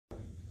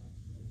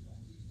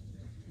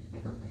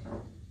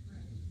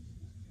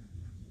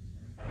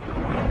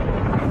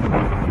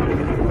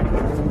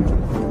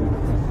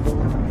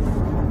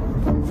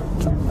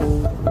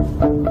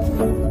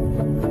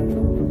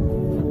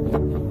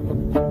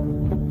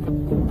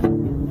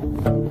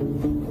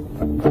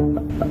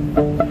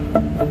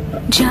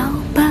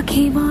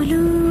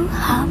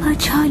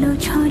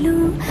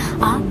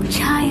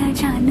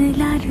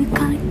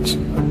কাজ।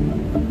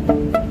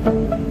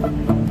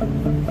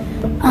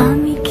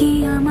 আমি কি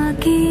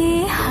আমাকে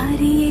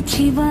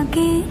হারিয়েছি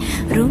বাগে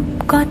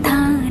রূপকথা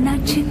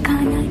নাচ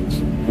কানাচ।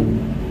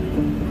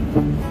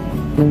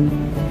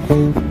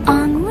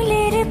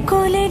 আঙুলের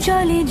কোলে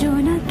জলে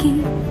জোনাকি,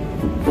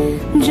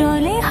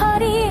 জলে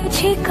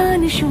হারিয়েছি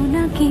কান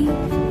শোনাকি।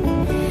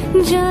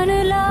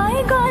 জানলায়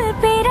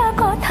গল্পের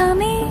কথা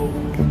মেঘ,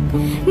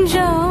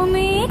 যাও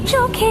মেঘ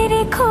চোখে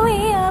রেখো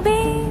এ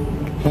আবেগ।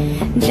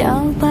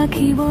 যাও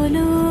পাখি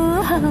বলো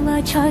হাওয়া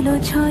চলো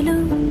চলো,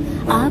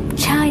 আব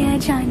ছায়া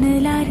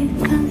জানলার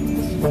কাজ।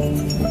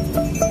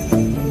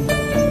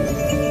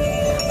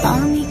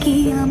 আমি কি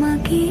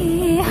আমাকে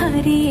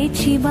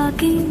হারিয়েছি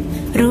বাগে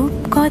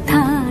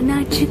রূপকথা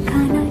নাচ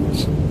কানাচ।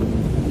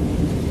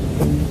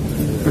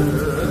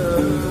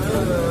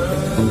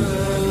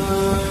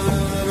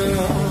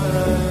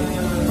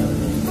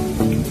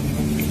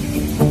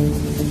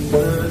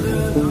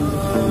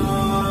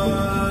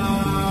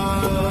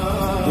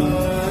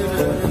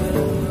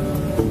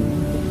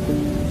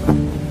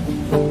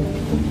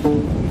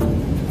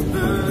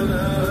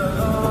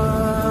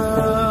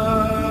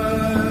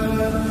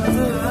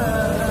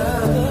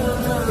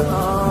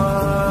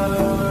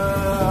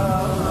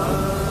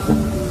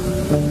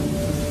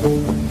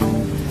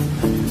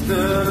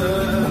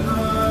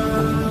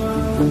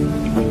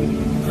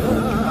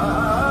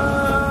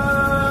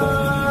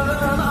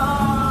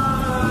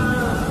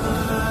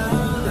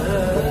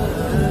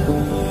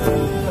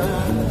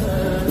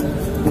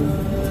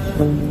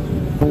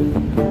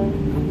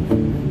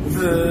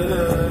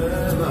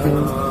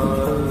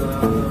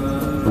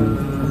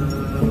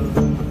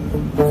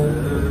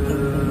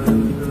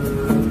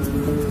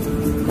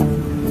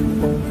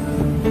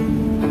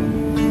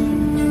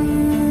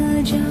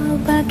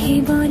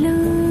 বলো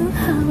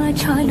হাওয়া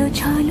চলো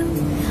চলো,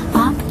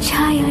 আব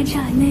ছায়া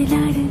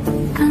জানলার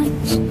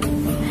কাজ।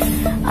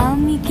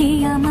 আমি কি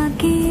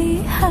আমাকে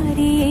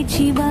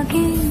হারিয়েছি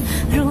বাগে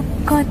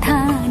রূপকথা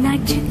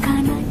নাচ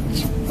কানাচ।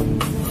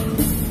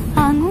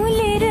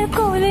 আঙুলের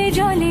কোলে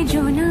জলে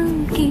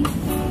জোনাকি,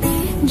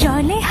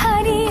 জলে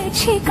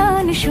হারিয়েছি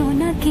কান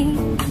শোনাকি।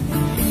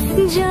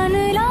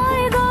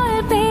 জানলায়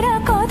গল্পের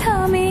কথা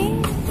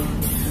মেঘ,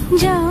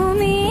 যাও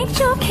মেঘ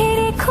চোখে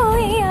রেখো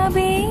এ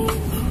আবেগ।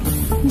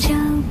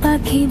 যাও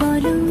পাখি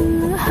বলো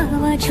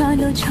হাওয়া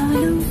চলো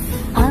চলো,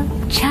 আব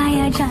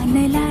ছায়া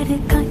জানলার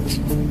কাজ।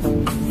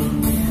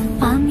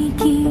 আমি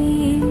কি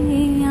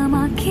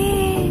আমাকে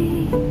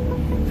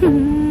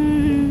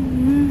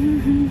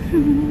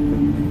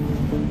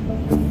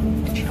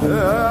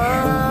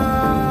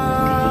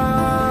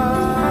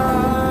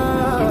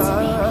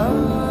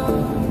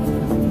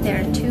There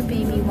are two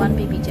baby, one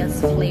baby just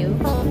flew.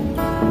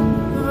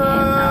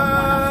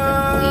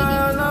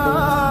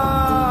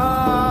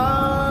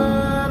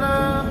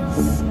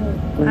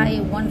 I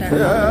wonder how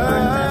to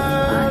learn that.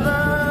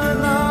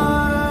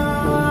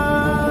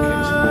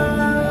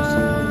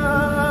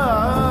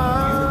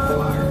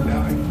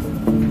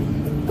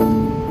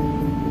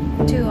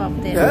 Two of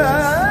them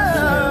just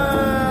flew.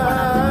 One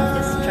of them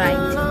just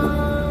tried to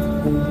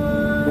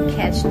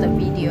catch the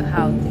video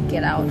how to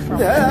get out from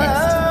the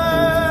nest.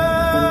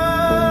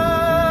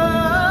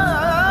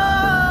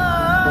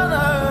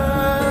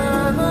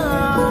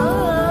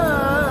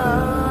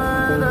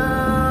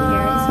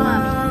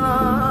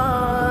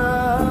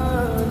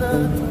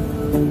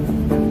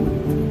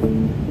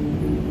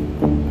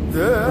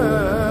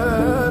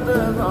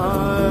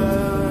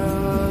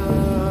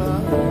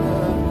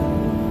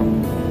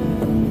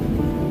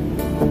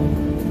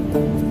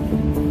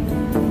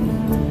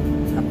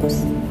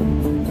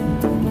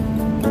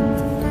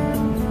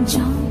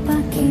 যাও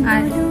পাখি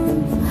বলো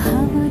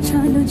হাওয়া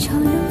চলো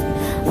চলো,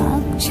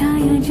 আব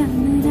ছায়া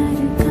জানলার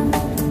কাজ।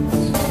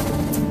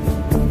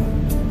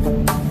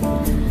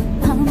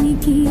 আমি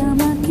কি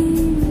আমাকে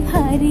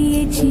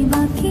হারিয়েছি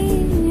বাকি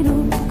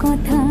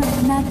রূপকথা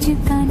নাচ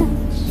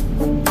কানাচ।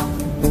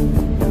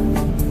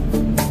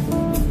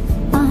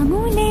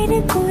 আঙুলের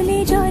কোলে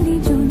জলে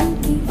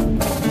জোনাকি,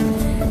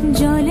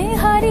 জলে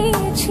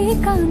হারিয়েছি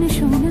কান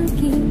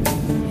শোনাকি।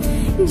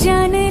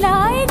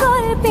 জানলায়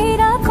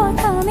গল্পের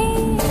কথা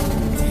মেঘ,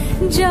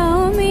 যাও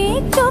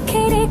মেঘ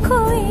চোখে রেখো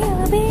এ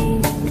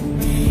আবেগ।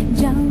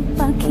 যাও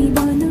পাখি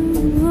বলো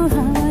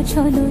হাওয়া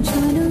চলো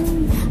চলো,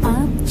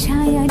 আব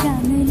ছায়া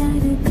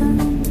জানলার কাজ।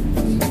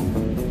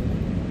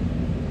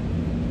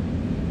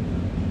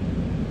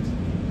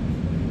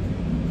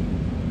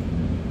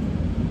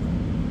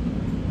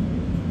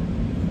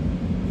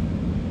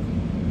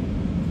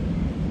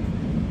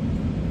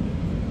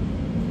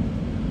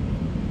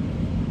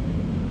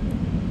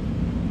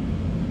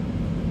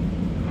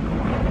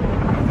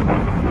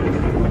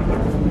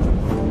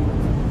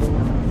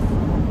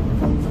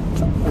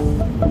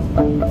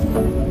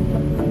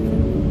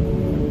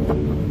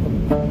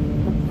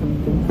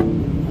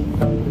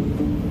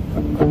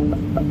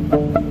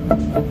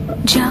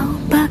 যাও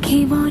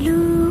পাখি বলো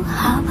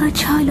হাওয়া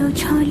চলো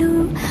চলো,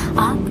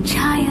 আব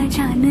ছায়া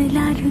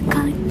জানলার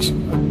কাজ।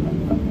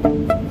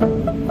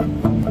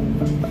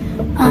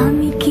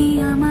 আমি কি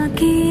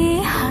আমাকে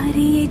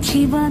হারিয়েছি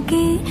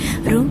বাগে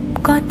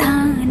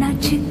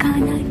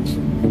নাচ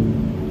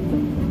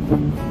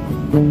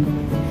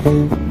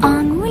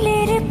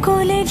আঙুলের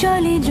কোলে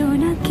জলে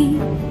জোনাকি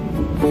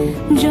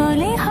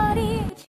জলে